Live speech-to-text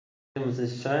The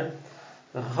Chacham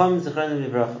Zichronim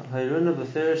Livracha. Hayruna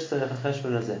befirish tzarech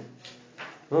hacheshbon hazeh.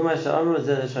 V'ma she'amru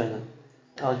zeh l'shoina.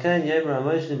 Al ken yemer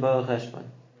hamosh nibo hacheshbon.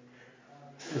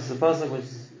 This is a pasuk which,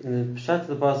 in the pshat of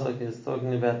the pasuk, is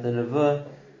talking about the nevuah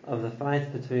of the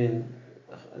fight between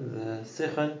the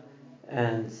Sichon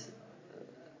and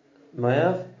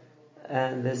Moav,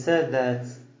 and they said that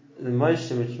the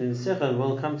Moshe, which means Sichon,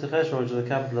 will come to Cheshbon, which is the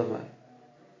capital of Moav.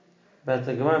 But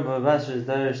the Gemara Bava Basra is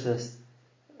darish this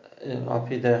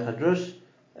Alpi Derech Hadrush,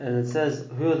 and it says,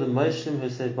 who are the Moshim who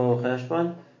say Bo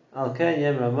Cheshbon? Al Ken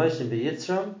Yemer Moshim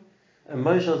B'Yitzram, and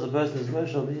Moshe is the person who's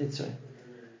Moshe B'Yitzram.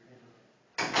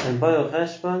 And Bo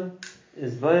Cheshbon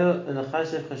is Bo and the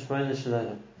Chashiv Cheshbon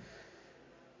Shalom.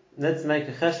 Let's make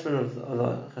a Cheshbon of the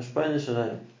Cheshbon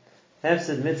Shalom.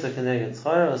 Hefsed Mitzvah Keneged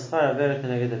Schar, or Schar Avera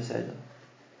Keneged Hefseda.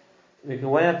 We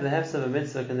can weigh up the Hefsed of a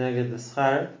Mitzvah Keneged the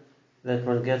Schar that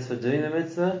one gets for doing the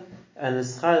mitzvah, and the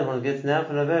schar that one gets now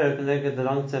for the avera connected the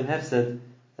long-term hefsed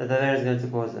that the avera is going to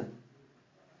cause them.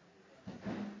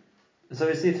 So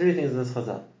we see three things in this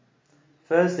chazal.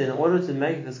 Firstly, in order to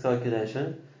make this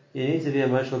calculation, you need to be a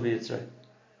moshel b'yitzrei.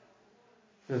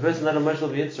 If a person not a moshel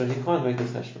b'yitzrei, he can't make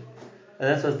this cheshbon, and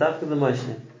that's what's dafka the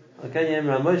moshlim. Okay, you have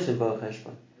a moshel bo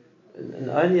cheshbon, and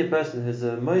only a person who's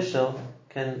a moshel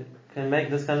can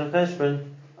make this kind of cheshbon.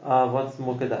 What's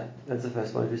more kedai? That's the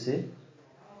first point we see.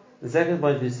 The second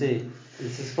point we see,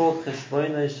 this is called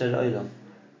cheshbonai shel olam.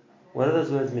 What do those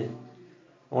words mean?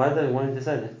 Why are they wanting to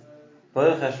say that?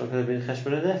 Bo cheshbon could have been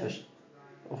cheshbon nefesh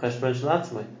or cheshbon shel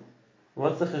atzmai.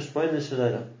 What's the cheshbonai shel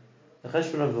olam? The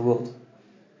cheshbon of the world.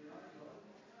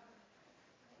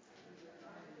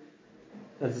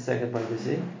 That's the second point we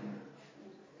see.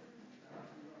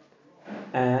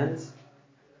 And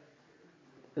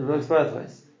it works both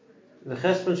ways. The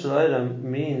cheshbon shel olam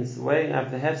means weighing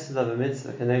up the hefsed of a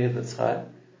mitzvah connected the schar,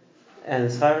 and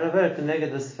the schar of avera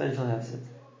connected the essential hefsed.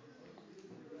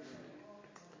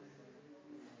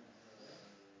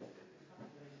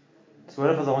 So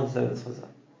what else I want to say with this chazal,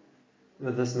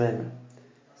 with this memra?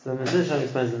 So the Mesilas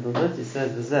explains a little bit. He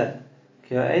says, "V'zeh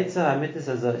ki ha'etzah ha'mitis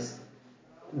hazos."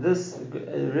 This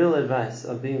real advice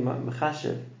of being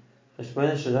mechashiv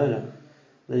cheshbon shel olam,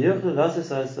 the yuchlu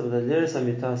lasis of the liris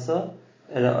hamitasa.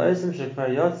 Only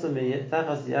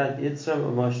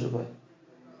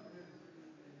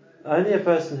a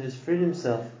person who's freed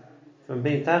himself from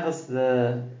being tachas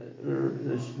the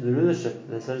rulership,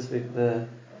 so to speak, the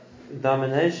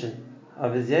domination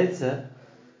of his yetzer,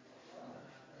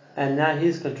 and now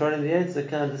he's controlling the yetzer,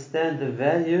 can understand the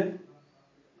value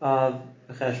of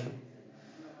the cheshbon.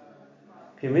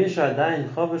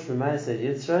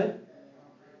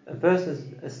 A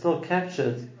person is still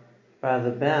captured by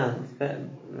the bound by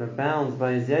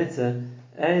his yetzer,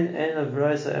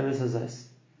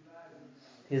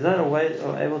 he's not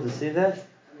able to see that.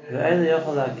 He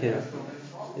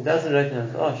doesn't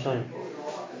recognize. Oh, Shalom.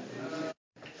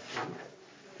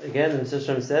 Again, the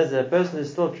Mesilas says that a person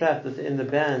is still trapped within the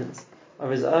bands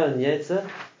of his own yetzer.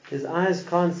 His eyes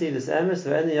can't see this emes.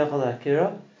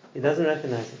 He doesn't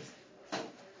recognize it.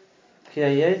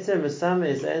 Yetzer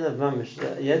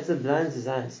blinds his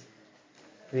eyes.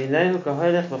 He's like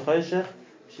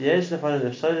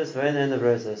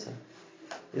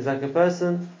a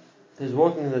person who's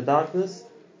walking in the darkness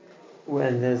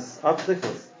when there's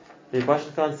obstacles, but he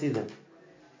can't see them.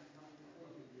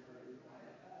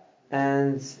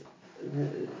 And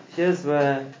here's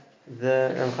where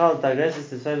the Ramchal digresses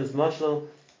to the famous mashal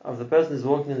of the person who's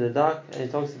walking in the dark, and he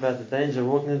talks about the danger of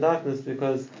walking in the darkness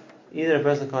because either a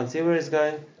person can't see where he's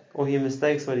going or he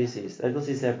mistakes what he sees. They will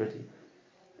see separately.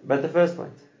 But the first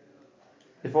point,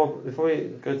 before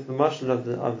we go to the mashal of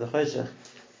the choshech,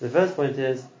 the first point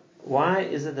is, why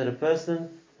is it that a person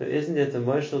who isn't yet a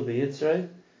moshel b'yitzrei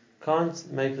can't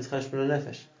make this cheshbon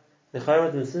nefesh? The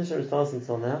chayot and Mesilas is telling us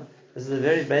until now, this is a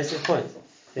very basic point.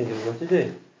 Think of what you're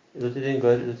doing. Is what you're doing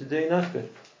good? Is what you're doing not good?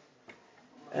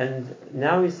 And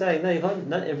now we're saying, no, you can't.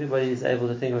 Not everybody is able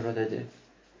to think of what they do.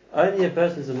 Only a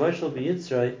person who's a moshel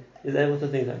b'yitzrei is able to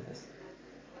think like this.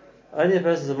 Only a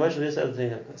person who's a moshel b'yitzrei is able to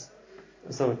think like this.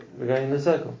 So we're going in a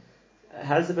circle.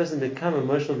 How does a person become a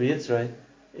moshel b'yitzrei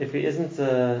if he isn't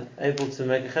able to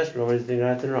make a cheshbon of what he's doing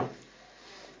right and wrong?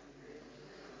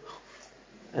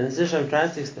 And this is what I'm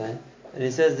trying to explain. And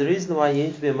he says the reason why you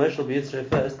need to be a moshel b'yitzrei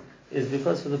first is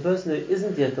because for the person who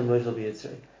isn't yet a moshel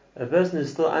b'yitzrei, a person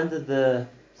who's still under the,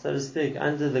 so to speak,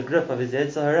 under the grip of his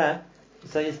yetzer hara,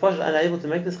 so he's partially unable to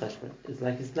make this cheshbon. It's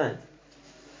like he's blind.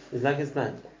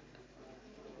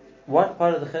 What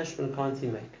part of the cheshbon can't he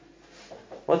make?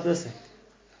 What's missing?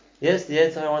 Yes, the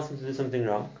yetzer hara wants him to do something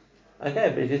wrong. Okay,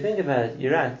 but if you think about it,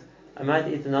 you're right. I might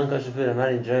eat the non-kosher food, I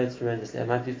might enjoy it tremendously, I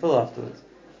might be full afterwards.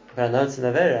 But I know it's an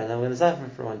Avera and I'm going to suffer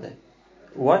for one day.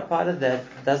 What part of that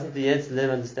doesn't the Yetzer let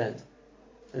him understand?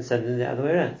 And send him the other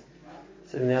way around.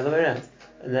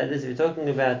 And that is, if you're talking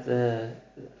about the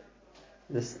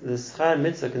schar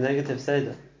mitzvah negative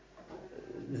seder,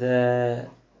 the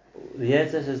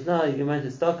Yetzer says, no, you might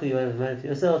have stock, you might have money for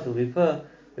yourself, you'll be poor,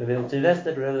 you'll be able to invest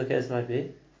it, whatever the case might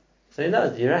be. So he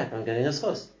knows, you're right, I'm getting a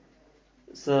schos.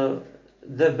 So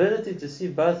the ability to see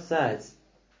both sides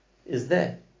is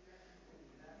there.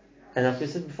 And like we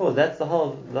said before, that's the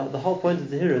whole point of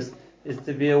the Hirus, is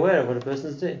to be aware of what a person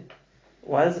is doing.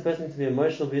 Why does the person need to be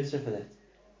emotional for that?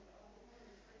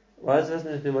 Why does the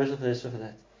person need to be emotional for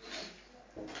that?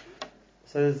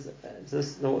 So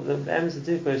the answer to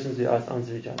two questions we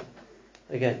answer each other.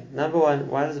 Again, number one,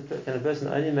 why can a person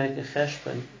only make a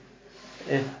cheshbon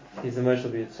if he's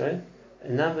emotional b'yitzray?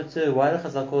 And number two, why does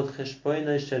Chazal call it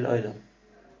cheshbono shel olam?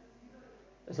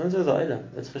 It's not just the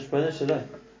olam; it's cheshbono shel olam.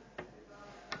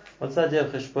 What's the idea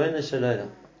of cheshbono shel olam?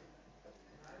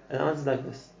 And the answer is like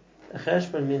this: a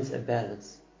cheshbon means a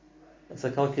balance. It's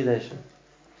a calculation,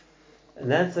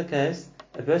 and that's the case.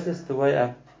 A person has to weigh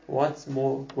up what's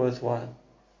more worthwhile.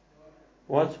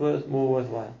 What's more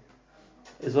worthwhile?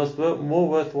 Is what's more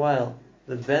worthwhile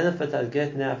the benefit I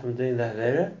get now from doing the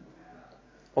Avera,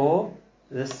 or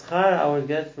the schar I would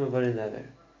get from avoiding the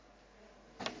Avera?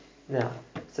 Now,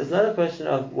 so it's not a question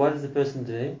of what is the person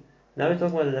doing. Now we're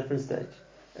talking about a different stage,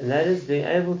 and that is being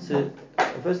able to.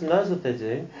 A person knows what they're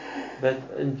doing, but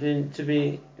to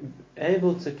be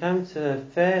able to come to a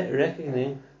fair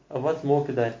reckoning of what's more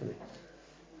kedai for me.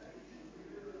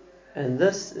 And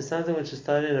this is something which is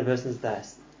studied in a person's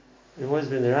das. We've always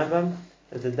been the Rambam,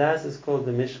 that the das is called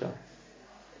the Mishkah.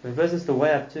 If a person is to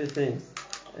weigh up two things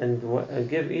and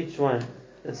give each one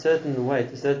a certain weight,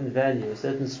 a certain value, a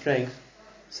certain strength,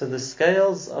 so the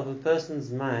scales of a person's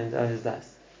mind are his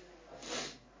das.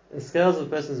 The scales of a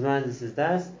person's mind is his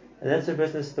das, and that's what a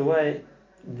person is to weigh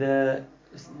the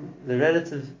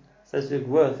relative, so to speak,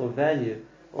 worth or value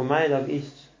or mind of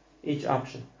each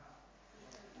option.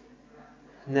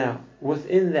 Now,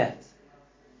 within that,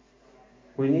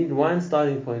 we need one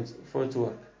starting point for it to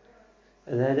work.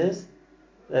 And that is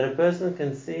that a person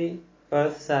can see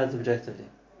both sides objectively.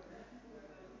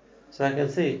 So I can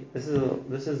see, this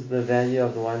is the value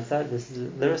of the one side, this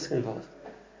is the risk involved.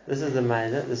 This is the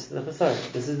minor, this is the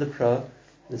chasar, this is the pro,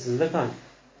 this is the con.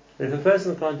 But if a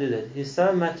person can't do that, he's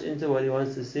so much into what he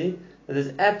wants to see that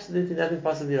there's absolutely nothing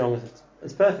possibly wrong with it.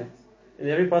 It's perfect, in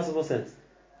every possible sense.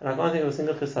 And I can't think of a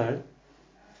single chasar.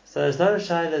 So it's not a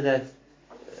shayla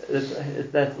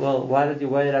that well, why did you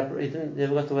weigh it up? He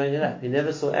never got to weighing it up. He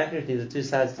never saw accurately the two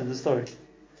sides to the story.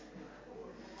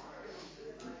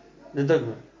 The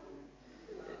dogma.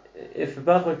 If a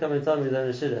bach would come and tell me that a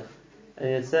shidduch,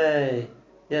 and he'd say,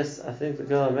 yes, I think the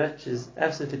girl I match is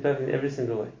absolutely perfect in every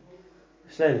single way.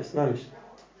 Shleimus, mamish.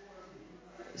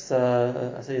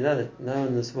 So I say, you know that no one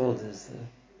in this world is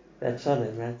that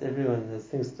shalom, right? Everyone has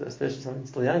things, especially someone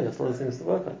still younger, still has things to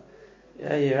work on.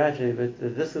 Yeah, you're right,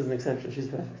 but this is an exception. She's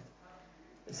perfect.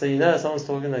 So you know, if someone's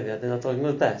talking like that, they're not talking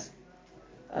with that.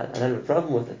 I don't have a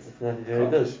problem with it. It's not very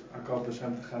good.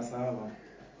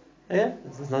 Yeah,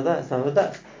 it's not that. It's not with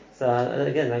that. So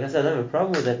again, like I said, I don't have a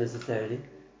problem with that necessarily.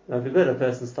 It might be good a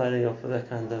person starting off with that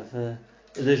kind of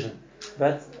illusion,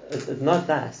 but it's not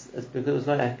das. It's because it's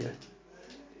not accurate.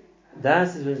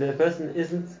 Das is when a person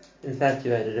isn't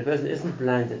infatuated. A person isn't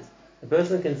blinded. A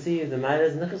person can see the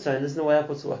ma'alas and the chesron. There's no way up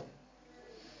what's what.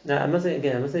 Now, I'm not saying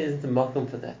it isn't a mokum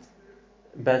for that.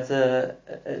 But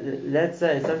let's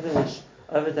say it's something which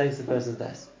overtakes the person's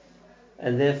das.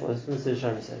 And therefore, as Mr.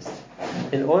 Sharma says,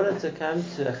 in order to come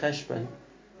to a cheshbon,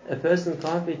 a person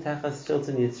can't be tachas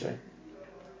shilton yitzray.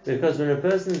 Because when a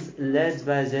person's led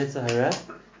by his yetzer hara,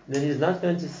 then he's not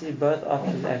going to see both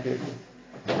options accurately.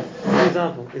 For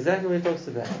example, exactly what he talks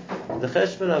about. The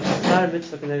cheshbon of schar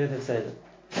mitzvah k'neged hafseder.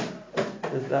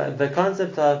 The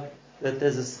concept of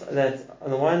that on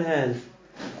the one hand,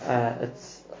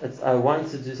 it's I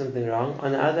want to do something wrong.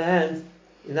 On the other hand,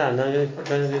 I'm not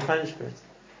going to be punished for it.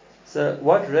 So,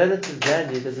 what relative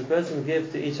value does a person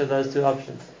give to each of those two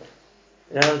options?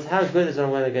 In other words, how good is what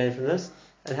I'm going to gain from this,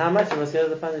 and how much I must get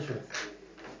of the punishment?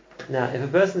 Now, if a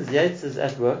person's yetzer is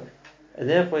at work, and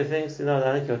therefore he thinks, I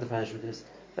don't care what the punishment is,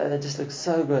 but that just looks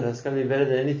so good, it's going to be better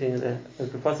than anything that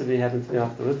could possibly happen to me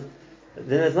afterwards,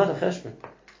 then it's not a cheshbon.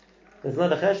 It's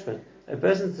not a cheshbon. A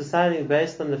person's deciding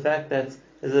based on the fact that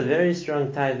there's a very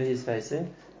strong taiva he's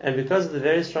facing, and because of the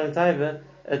very strong taiva,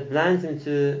 it blinds him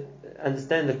to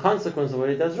understand the consequence of what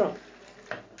he does wrong.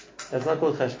 That's not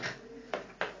called cheshbon.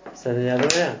 So the other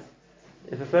way around.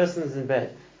 If a person is in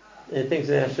bed, and he thinks,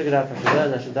 I should get up, I should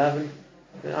learn, I should daven,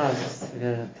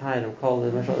 I'm tired, I'm cold,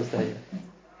 I'm not sure to stay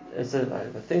here. So,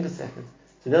 but think a second.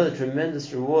 So you know the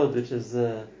tremendous reward which is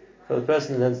for the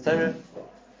person who learns Torah.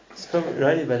 It's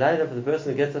Rani Balayla for the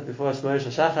person who gets up before Shmoyer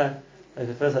Shachar, like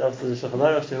the first officer in Shulchan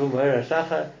Aruch, Shehu Moer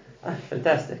Shachar.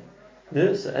 Fantastic.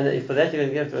 No, so, and if for that you're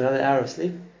going to give another hour of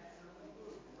sleep.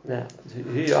 Now,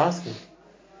 who are you asking?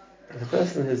 The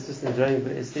person who's just enjoying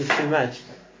his sleep too much.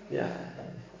 Yeah,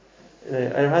 I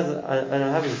don't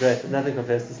have is great, but nothing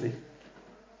compares to sleep.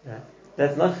 Right?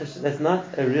 That's not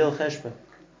a real cheshbon.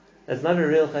 That's not a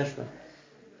real cheshbon.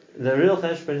 The real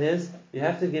cheshbon is you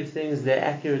have to give things their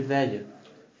accurate value,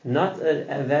 not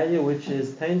a value which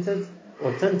is tainted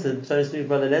or tinted, so to speak,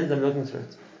 by the lens I'm looking through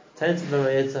it. Tainted by my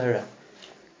Yetzer Hara.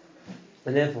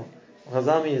 And therefore,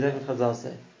 Chazal means exactly what Chazal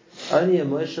say. Only a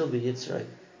moshel b'yitzray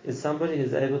is somebody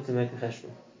who's able to make a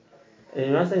cheshbon. And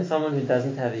you're not saying someone who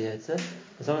doesn't have a yetzer,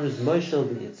 but someone who's moshel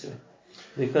b'yitzray.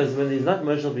 Because when he's not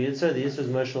moshel b'yitzray, the yitzray is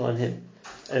moshel on him.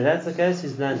 And if that's the case,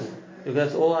 he's blinded. Because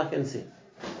that's all I can see.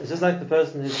 It's just like the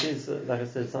person who sees, like I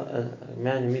said, a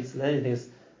man who meets a lady thinks,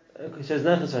 she has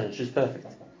no chesron, she's perfect.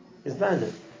 He's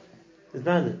blinded. He's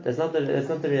blinded. That's not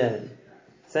the reality.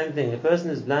 Same thing. A person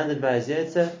who's blinded by his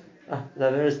yetzer, the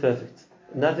Avera is perfect.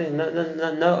 Nothing, no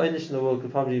Einish in the world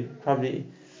could probably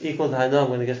equal the Hanam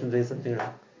when they get from doing something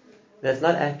wrong. That's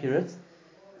not accurate.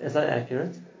 It's not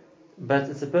accurate. But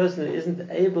it's a person who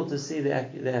isn't able to see the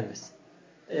emes.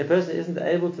 A person who isn't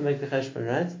able to make the cheshbon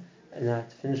right. And now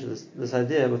to finish this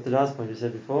idea with the last point you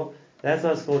said before, that's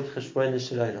why it's called cheshbon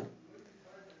shel olam.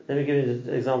 Let me give you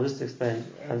an example just to explain.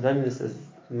 I don't mean this as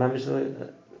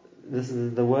this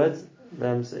is the words, but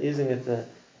I'm using it the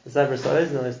Sabra Sa'oz,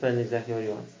 and I'll explain exactly what you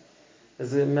want.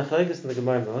 There's a mechalekes in the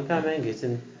Gemara,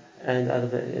 and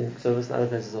in Ksubos and other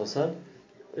places also.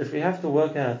 If we have to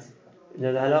work out, the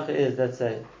halacha is, let's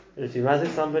say, if you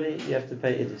mazik somebody, you have to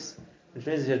pay idus, which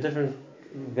means if you have different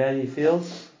value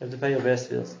fields, you have to pay your best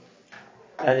fields.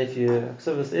 And if you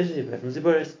Ksubos ish, you pay from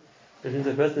ziburis, which means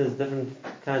the person has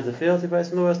different kinds of fields, you pay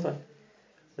from the worst one.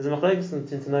 There's a machlekes in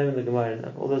Tanoim in the Gemara,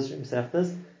 and all those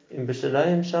chapters, in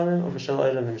b'shalayim shamim or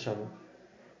b'shalayim shamim,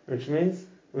 which means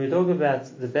when we talk about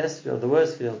the best field, the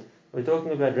worst field, we're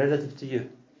talking about relative to you.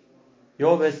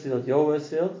 Your best field, your worst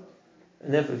field,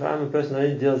 and therefore if I'm a person who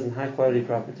only deals in high quality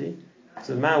property,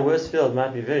 so my worst field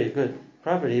might be very good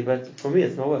property, but for me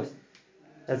it's my worst.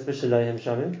 That's b'shalayim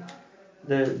shamim.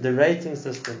 The rating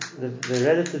system, the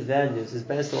relative values is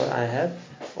based on what I have,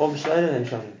 or b'shalayim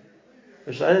shamim.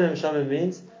 B'shalayim shamim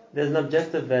means there's an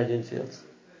objective value in fields.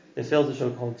 The fields which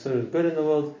are considered good in the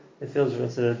world, the fields which are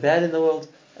considered bad in the world,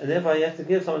 and therefore you have to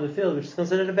give someone a field which is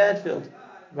considered a bad field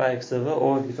by Kseva,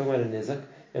 or if you're talking about a Nizak,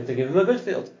 you have to give him a good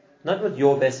field. Not what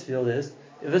your best field is.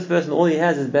 If this person all he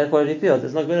has is bad quality field,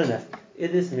 it's not good enough.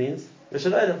 Idis means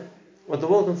Rishalayim, what the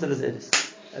world considers Idis.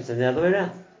 That's the other way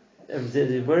around. If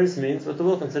Ziburis means what the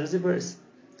world considers Ziburis.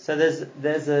 So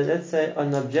there's a, let's say,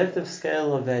 an objective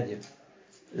scale of value.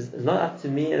 It's not up to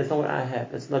me and it's not what I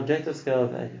have. It's an objective scale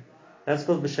of value. That's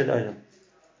called B'Shel Olam.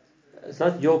 It's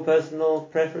not your personal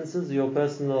preferences, your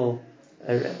personal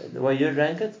the way you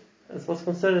rank it. It's what's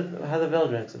considered how the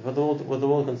world ranks it, what the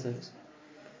world considers.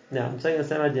 Now, I'm saying the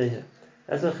same idea here.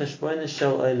 That's what Cheshbon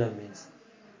Shel Olam means.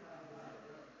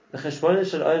 The Cheshbon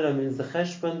Shel Olam means the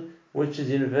Cheshbon which is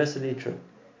universally true.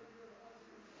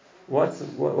 What's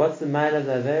the mile of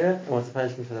the Avera and what's the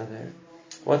punishment for the Avera?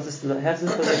 What's the hefsek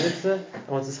for the mitzvah and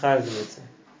what's the schar of the mitzvah?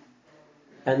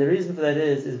 And the reason for that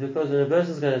is because when a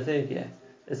person is going to think, yeah,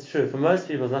 it's true. For most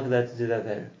people, it's not allowed to do that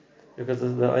there because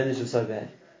the ownership is so bad.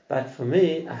 But for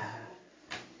me,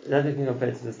 nothing can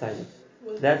compare to this time.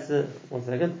 That's the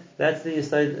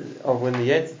yesod of when the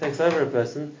yetzer takes over a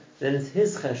person, then it's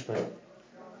his cheshbon.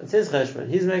 It's his cheshbon.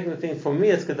 He's making the thing. For me,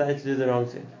 it's kedai to do the wrong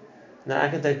thing. Now I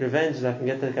can take revenge and I can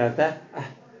get that guy back.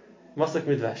 Moslik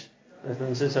midvash. That's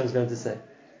what the Shisham is going to say.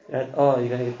 Right? Oh, you're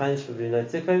going to get punished for being no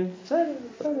tzikon?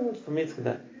 For me, it's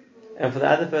kedai. And for the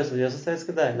other person, you also say it's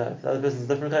kedai. No, for the other person, it's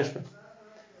a different cheshbon.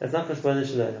 That's not cheshbon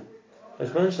shel olam.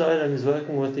 Cheshbon shel olam is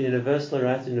working with the universal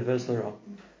right and universal wrong.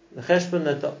 The cheshbon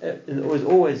that is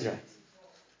always right.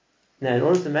 Now, in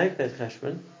order to make that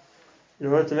cheshbon,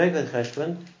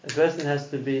 a person has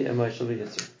to be a moshel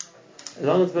b'yitzray. As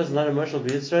long as the person is not a moshel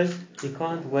b'yitzray, he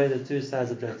can't weigh the two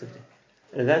sides objectively.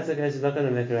 And if that's the case, he's not going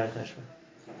to make a right cheshbon.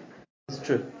 It's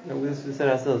true. We said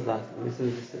ourselves last. What's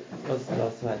the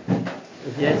last slide?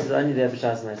 If the answer is only there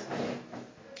b'shas ma'aseh,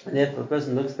 and therefore a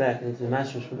person looks back into the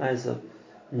mashmash from Esav,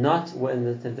 not when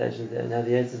the temptation is there. Now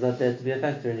the answer is not there to be a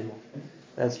factor anymore.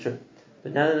 That's true.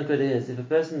 But now the good is, if a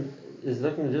person is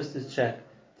looking just to check,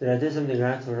 did I do something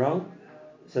right or wrong?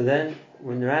 So then,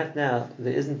 when right now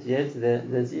there isn't yet there,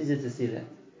 then it's easier to see that.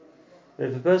 But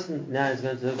if a person now is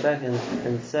going to look back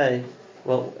and say,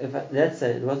 well, let's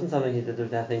say it wasn't something he did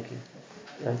without thinking,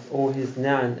 right? Or he's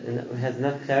now and has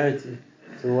enough clarity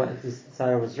to what his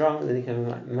Sarah was wrong, then he can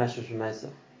mashmash from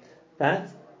myself. But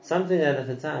something that at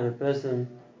the time a person,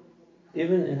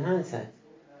 even in hindsight,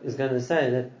 is going to say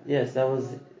that yes, that was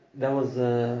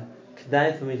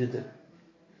kedai for me to do.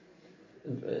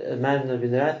 It might not have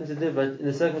been the right thing to do, but in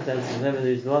the circumstances, whatever the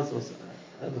reason was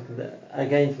I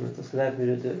gained from it. It was kedai for me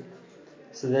to do it.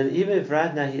 So that even if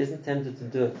right now he isn't tempted to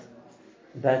do it,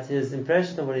 but his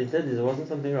impression of what he did is there wasn't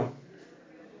something wrong.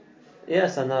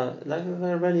 Yes, I know. Like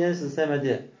Rabbi Yosef, it's the same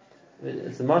idea.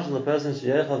 It's a marshal of a person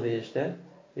sheyechal v'yishteh.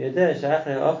 V'yedeh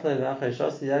she'achrei ochle v'achrei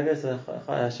shosi yages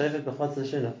ha'shefet b'chotz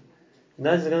l'shinov. He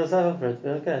knows he's going to suffer for it, but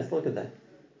okay, it's still kedai.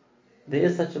 There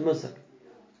is such a musik.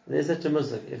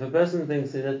 If a person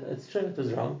thinks that it's true, it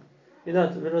was wrong, you know,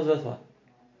 it was worthwhile.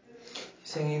 He's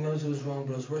saying he knows it was wrong,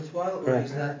 but it was worthwhile, or Correct.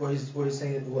 he's not, or he's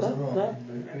saying it wasn't wrong.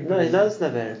 No, he knows it's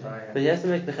not better, but he has to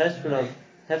make the cheshbon of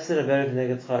hefsed better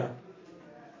neged schara.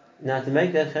 Now, to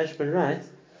make that cheshbon right,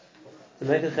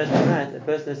 a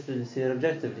person has to see it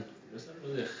objectively. It's not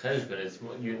really a cheshbon. It's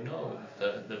more,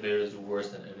 the bear is worse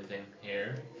than anything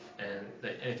here, and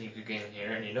that anything you could gain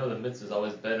here, and the mitzvah is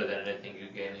always better than anything you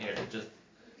gain here. It just,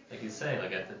 like he's saying,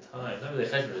 like at the time, it's not really a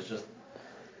cheshbon. It's just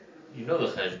the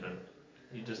cheshbon.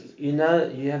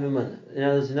 You have a money. In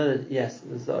other words, that yes,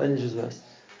 the oinish is worse.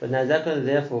 But now that's going to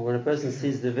therefore, when a person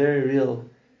sees the very real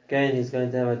gain he's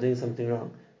going to have by doing something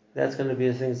wrong, that's going to be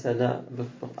a thing to say, no,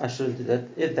 I shouldn't do that.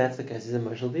 If that's the case, he's a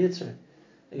moshel b'yitzrei.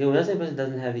 Again, we're not saying a person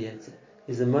doesn't have a yitzrei.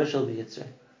 He's a moshel b'yitzrei.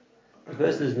 A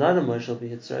person who's not a moshel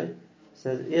b'yitzrei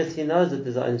says, yes, he knows that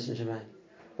there's an oinish in Shemayim.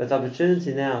 But the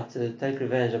opportunity now to take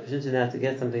revenge, opportunity now to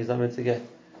get something he's not meant to get,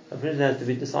 opportunity now to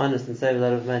be dishonest and save a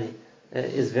lot of money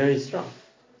is very strong.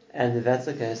 And if that's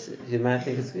the case, you might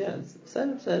think it's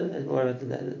and worry about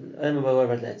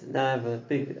it later. Now I have a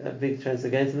big chance to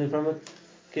gain something from it.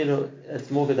 It's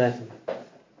more good for me.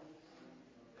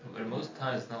 But most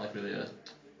times, it's not like really it's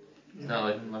not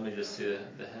like let me just see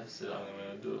the hefsid I'm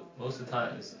going to do it. Most of the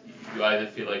times, you either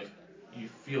feel like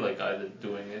either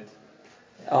doing it.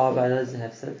 Oh, but I know it's a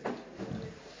hefsid.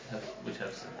 Which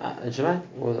hefsid? In Shemayim,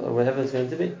 or whatever it's going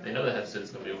to be. They know the hefsid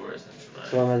is going to be worse than Shemayim.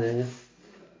 So why am I doing it?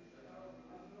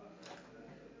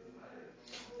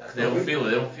 They don't feel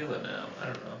it now. I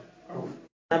don't know.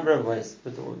 A number of ways,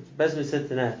 but best we said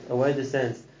tonight, a wider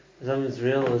sense, if something's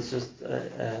real or it's just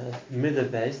midah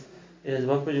based, is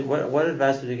what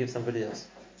advice would you give somebody else?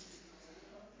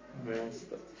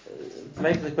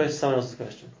 Make the question someone else's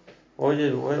question. What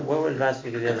advice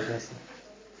would you give the other person?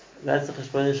 That's the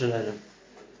cheshbon shalom.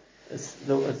 It's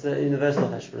the universal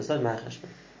cheshbon. It's not my cheshbon.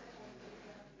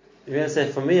 You're going to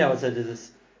say, for me, I would say do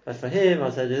this, but for him, I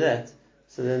would say do that.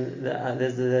 So then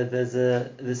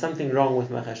there's something wrong with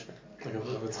my cheshbon. Like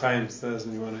Chavetz Chaim says,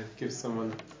 when you want to give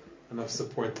someone enough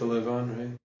support to live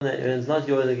on, right? It's not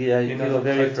your nagia. You are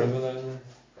very from. I'm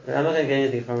not going to get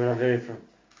anything from it. I'm very from.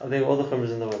 I'll take all the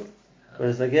chumras in the world. But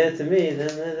it's nagia to me,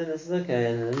 then this is okay.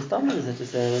 And then the stomach is such a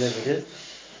say, whatever it is.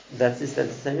 That's the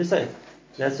same you say.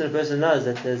 That's when a person knows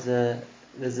that there's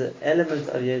an element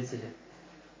of Yetzirah.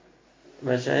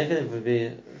 Mashiach would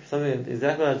be something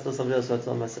exactly what I tell somebody else, what I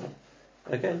tell myself.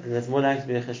 Okay, and that's more likely to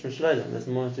be a cheshbon shloim. That's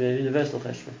more to be a universal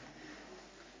cheshbon.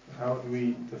 How do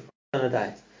we define On a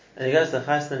diet, and he goes to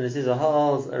chasna and he sees a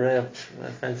whole array of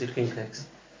fancy cream cakes.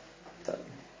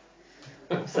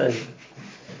 So,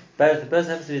 but if the person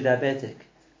happens to be diabetic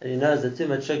and he knows that too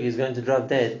much sugar is going to drop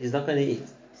dead, he's not going to eat.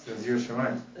 So it's your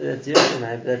Shemayim. That's your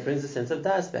Shemayim, but that brings a sense of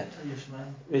das back.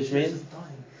 Which means,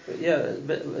 yeah,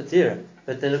 but it's here.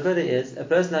 But the Nakuda is, a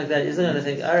person like that isn't going to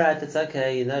think, alright, it's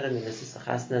okay, you know what I mean, it's just a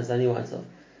chasna, it's only once off.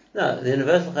 No, the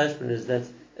universal cheshbon is that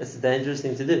it's a dangerous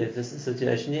thing to do if this is the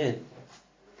situation you're in.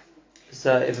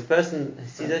 So if a person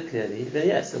sees it clearly, then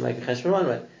yes, it'll make a cheshbon one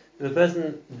way. If a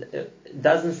person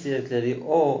doesn't see it clearly,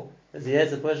 or as he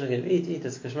has a person can eat,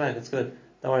 it's kashmak, it's good,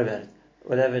 don't worry about it.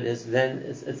 Whatever it is, then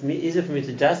it's easier for me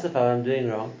to justify what I'm doing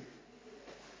wrong.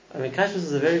 I mean, kashrus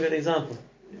is a very good example.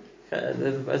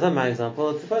 It's not my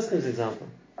example, it's the person's example.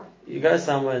 You go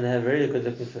somewhere and they have very good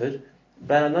looking food,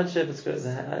 but I'm not sure if it's good.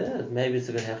 Maybe it's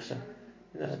a good hechsher.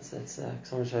 It's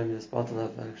someone showed me this bottle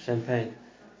of champagne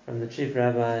from the chief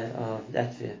rabbi of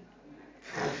Latvia.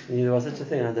 You knew there was such a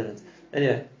thing, I didn't.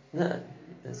 Anyway, no.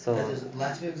 So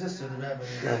Latvia exists, or the rabbi?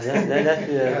 No,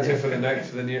 Latvia for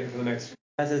the next.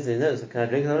 I said to him, no, so can I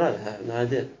drink it or not? I have no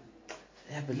idea.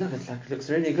 Yeah, but look, it looks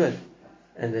really good,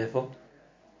 and therefore,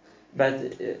 but when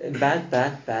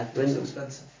It's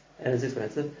expensive. And it's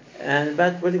expensive.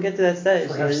 But when you get to that stage,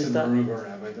 Perhaps then in the Ruba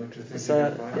rabbi, don't you think?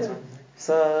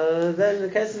 So then the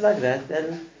cases like that,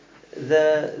 then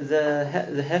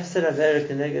the hefsed avera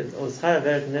connected or schar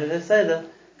avera connected hefseda,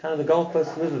 kind of the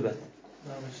goalposts move a bit.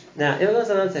 Now, if it goes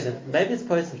on 1 second, maybe it's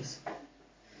poisonous.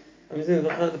 I'm using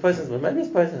the poisonous one. Maybe it's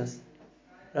poisonous.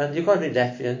 Right? You can't read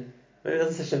Latvian. Maybe it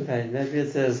doesn't say champagne. Maybe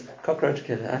it says cockroach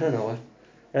killer. I don't know what.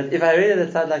 Right? If I read it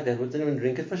outside like that, would anyone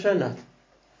drink it? For sure not.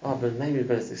 Oh, but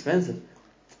it's expensive.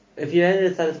 If you read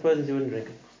it outside it's poisonous, you wouldn't drink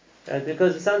it. Right?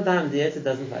 Because sometimes the answer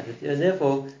doesn't fight with you, and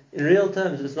therefore, in real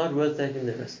terms, it's not worth taking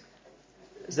the risk.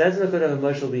 So that's not good of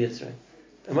emotional b'yitzra.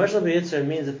 Emotional b'yitzra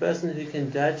means a person who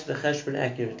can judge the cheshbon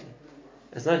accurately.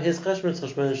 It's not his cheshbon, it's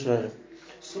cheshbon shalom.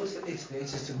 So it's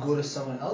the to go to someone else.